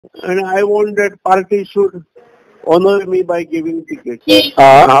and I want that party should honor me by giving tickets.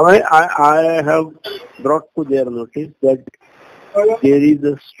 Uh, Now I have brought to their notice that there is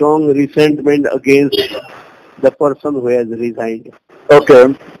a strong resentment against the person who has resigned.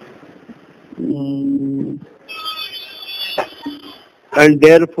 okay. Mm, and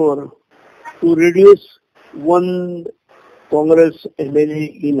therefore, to reduce one Congress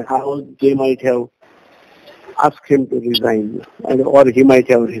MLA in house, they might have asked him to resign, or he might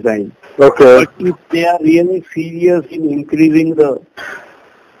have resigned. Okay. But if they are really serious in increasing the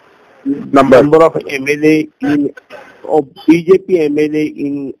Number. number of MLA in of BJP MLA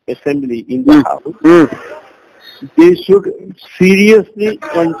in assembly in the house, Hmm. they should seriously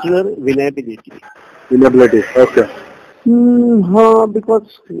consider winnability. Inability. Okay. Because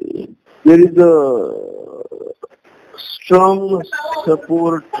there is a strong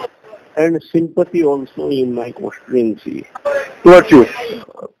support and sympathy also in my constituency. Towards you.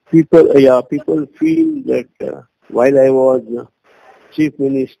 People feel that while I was chief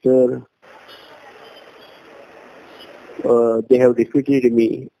minister, they have defeated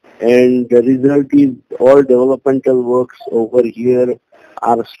me, and the result is all developmental works over here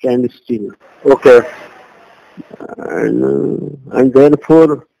are standstill, Okay. and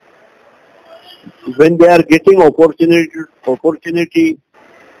therefore, when they are getting opportunity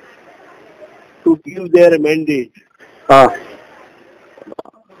to give their mandate, Ah.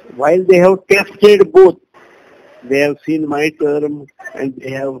 while they have tested both, they have seen my term and they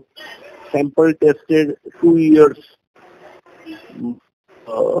have sample tested 2 years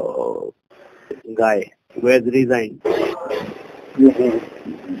uh, guy who has resigned.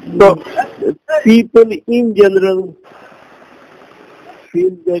 So people in general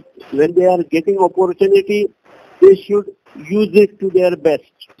feel that when they are getting opportunity, they should use it to their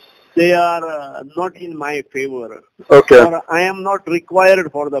best. They are not in my favor, Okay. or I am not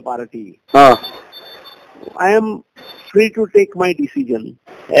required for the party. Ah. I am free to take my decision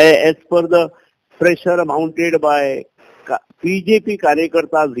as per the pressure mounted by BJP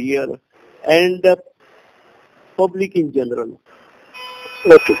Karyakartas here and the public in general.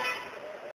 Okay.